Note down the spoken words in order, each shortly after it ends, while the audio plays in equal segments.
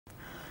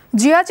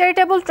Zia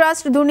charitable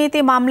trust দুর্নীতি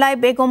মামলায়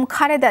বেগম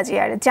খালেদা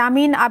জিয়ার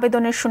জামিন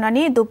আবেদনের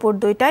শুনানি দুপুর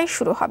 ২টায়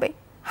শুরু হবে।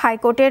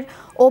 হাইকোর্টের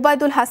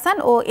ওবায়দুল হাসান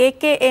ও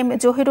AKM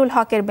জহিরুল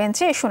হকের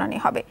বেঞ্চে শুনানি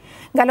হবে।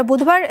 গেল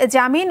বুধবার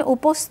জামিন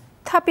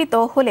উপস্থাপিত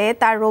হলে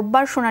তার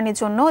রোববার শুনানির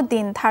জন্য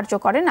দিন ধার্য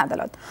করেন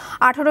আদালত।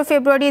 18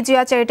 ফেব্রুয়ারি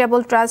জিয়া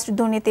চ্যারিটেবল ট্রাস্ট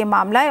দুর্নীতি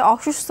মামলায়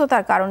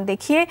অসুস্থতার কারণ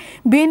দেখিয়ে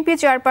বিএনপি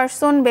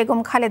চেয়ারপারসন বেগম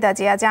খালেদা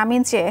জিয়া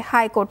জামিন চেয়ে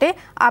হাইকোর্টে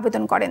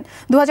আবেদন করেন।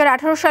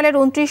 2018 সালের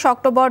 29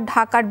 অক্টোবর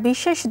ঢাকার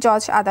বিশেষ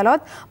জজ আদালত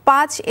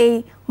 5 এই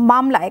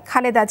মামলায়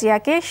খালেদা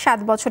জিয়াকে 7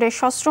 বছরের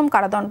সশ্রম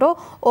কারাদণ্ড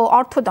ও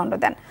অর্থদণ্ড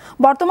দেন।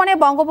 বর্তমানে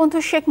বঙ্গবন্ধু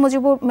শেখ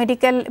মুজিবুর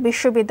মেডিকেল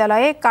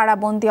বিশ্ববিদ্যালয়ে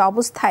কারাবন্দী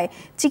অবস্থায়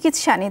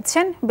চিকিৎসা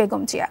নিচ্ছেন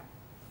বেগম জিয়া।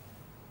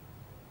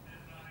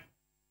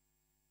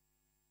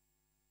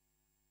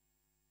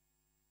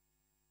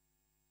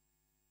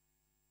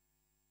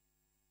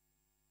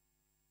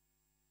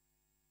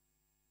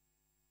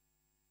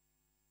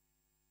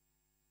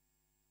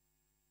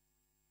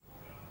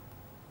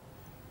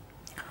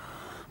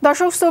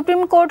 দর্শক,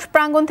 সুপ্রিম কোর্ট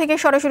প্রাঙ্গণ থেকে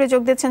সরাসরি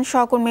যোগ দিচ্ছেন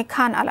সহকর্মী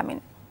খান আলামিন।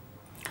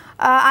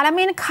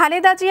 আলামিন,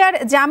 খালেদা জিয়ার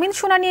জামিন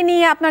শুনানি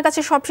নিয়ে আপনার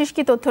কাছে সবশেষ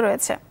কি তথ্য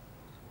রয়েছে?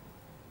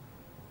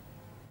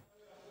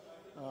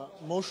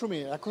 মৌসুমী,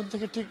 এখন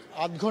থেকে ঠিক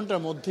আধ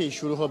ঘন্টার মধ্যেই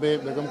শুরু হবে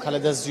বেগম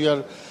খালেদা জিয়ার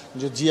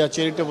যে জিয়া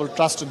চ্যারিটেবল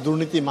ট্রাস্ট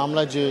দুর্নীতি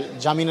মামলায় যে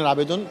জামিনের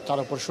আবেদন তার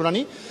উপর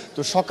শুনানি।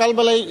 তো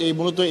সকালবেলায়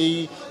মূলত এই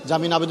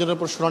জামিন আবেদনের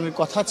উপর শুনানির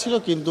কথা ছিল,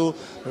 কিন্তু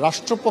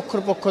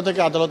রাষ্ট্রপক্ষের পক্ষ থেকে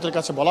আদালতের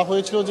কাছে বলা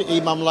হয়েছিল যে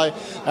এই মামলায়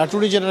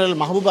অ্যাটর্নি জেনারেল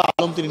মাহবুবা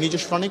আলম তিনি নিজে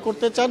শুনানি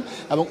করতে চান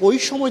এবং ওই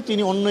সময়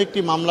তিনি অন্য একটি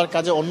মামলার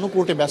কাজে অন্য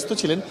কোর্টে ব্যস্ত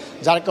ছিলেন,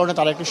 যার কারণে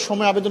তারা একটি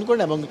সময় আবেদন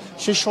করেন এবং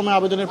সেই সময়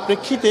আবেদনের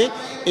প্রেক্ষিতে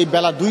এই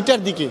বেলা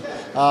 2টার দিকে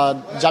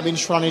জামিন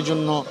শুনানির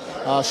জন্য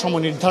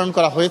সময় নির্ধারণ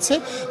করা হয়েছে।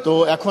 তো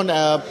এখন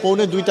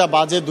পৌনে 2টা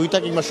বাজে, 2টা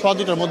কিংবা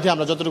 2:15 মধ্যে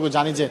আমরা যতটুকু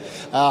জানি যে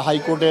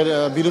হাইকোর্টের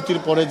বিরতির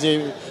পরে যে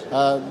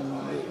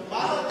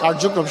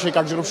কার্যক্রম সেই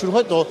কার্যক্রম শুরু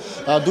হয়। তো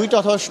 2টা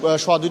অথবা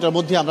 2:15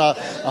 মধ্যে আমরা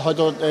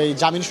হয়তো এই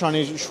জামিন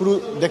শুনানি শুরু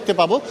দেখতে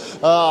পাবো।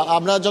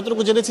 আমরা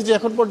যতটুকু জেনেছি যে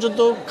এখন পর্যন্ত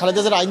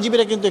খালেদা জিয়ার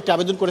আইনজীবীরা কিন্তু একটি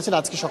আবেদন করেছেন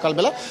আজকে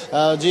সকালবেলা,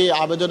 যে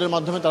আবেদনের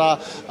মাধ্যমে তারা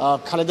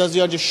খালেদা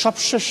জিয়ার যে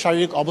সবশেষ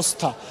শারীরিক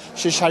অবস্থা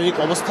সেই শারীরিক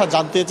অবস্থা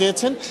জানতে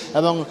চেয়েছেন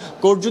এবং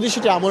কোর্ট যদি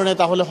সেটি আমলে নেয়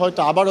তাহলে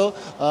হয়তো আবারও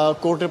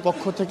কোর্টের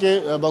পক্ষ থেকে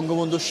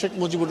বঙ্গবন্ধু শেখ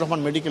মুজিবুর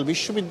রহমান মেডিকেল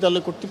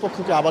বিশ্ববিদ্যালয়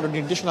কর্তৃপক্ষকে আবারও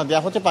নির্দেশনা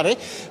দেওয়া হতে পারে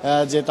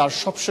যে তার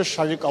সবশেষ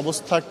শারীরিক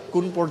অবস্থা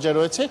কোন পর্যায়ে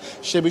রয়েছে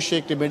সে বিষয়ে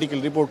একটি মেডিকেল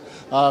রিপোর্ট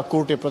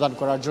কোর্টে প্রদান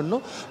করার জন্য।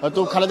 তো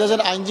খালেদা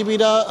জিয়ার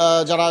আইনজীবীরা,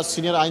 যারা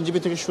সিনিয়র আইনজীবী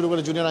থেকে শুরু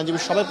করে জুনিয়র আইনজীবী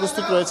সবাই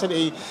প্রস্তুত রয়েছেন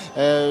এই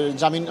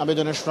জামিন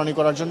আবেদনের শুনানি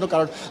করার জন্য।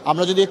 কারণ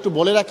আমরা যদি একটু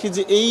বলে রাখি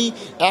যে এই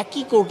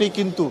একই কোর্টে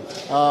কিন্তু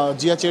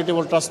জিয়া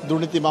চ্যারিটেবল ট্রাস্ট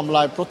দুর্নীতি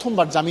মামলায়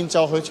প্রথমবার জামিন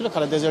চাওয়া হয়েছিল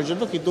খালেদা জিয়ার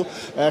জন্য, কিন্তু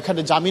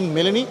এখানে জামিন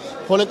মেলেনি।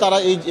 ফলে তারা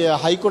এই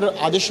হাইকোর্টের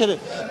আদেশের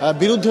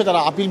বিরুদ্ধে তারা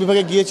আপিল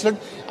বিভাগে গিয়েছিলেন।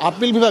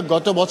 আপিল বিভাগ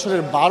গত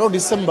বছরের 12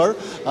 ডিসেম্বর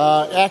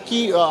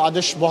একই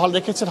আদেশ বহাল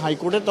রেখেছেন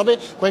হাইকোর্টের। তবে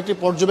কয়েকটি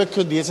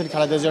পর্যবেক্ষণ দিয়েছেন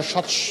খালেদা জিয়ার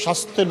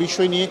স্বাস্থ্যের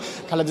বিষয় নিয়ে,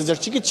 খালেদা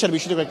জিয়ার চিকিৎসার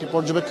বিষয়ে কয়েকটি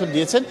পর্যবেক্ষণ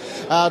দিয়েছেন।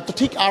 তো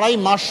ঠিক 2.5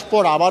 মাস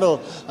পর আবারও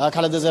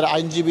খালেদা জিয়ার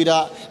আইনজীবীরা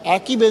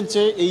একই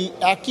বেঞ্চে এই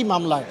একই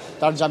মামলায়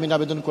তার জামিন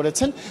আবেদন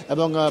করেছেন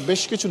এবং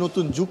বেশ কিছু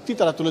নতুন যুক্তি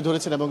তারা তুলে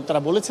ধরেছেন এবং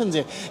তারা বলেছেন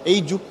যে এই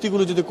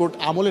যুক্তিগুলো যদি কোর্ট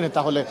আমলে নেয়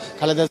তাহলে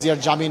খালেদা জিয়ার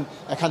জামিন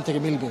এখান থেকে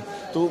মিলবে।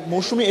 তো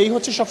মৌসুমী, এই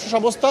হচ্ছে সবশেষ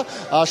অবস্থা।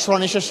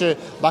 শুনানি শেষে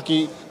বাকি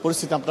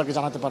পরিস্থিতি আপনাকে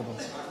জানাতে পারবো।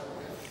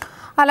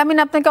 আলামিন,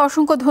 আপনাকে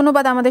অসংখ্য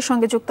ধন্যবাদ আমাদের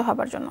সঙ্গে যুক্ত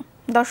হবার জন্য।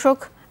 দর্শক,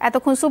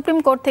 এতক্ষণ সুপ্রিম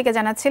কোর্ট থেকে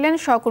জানাচ্ছিলেন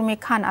সহকর্মী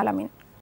খান আলামিন।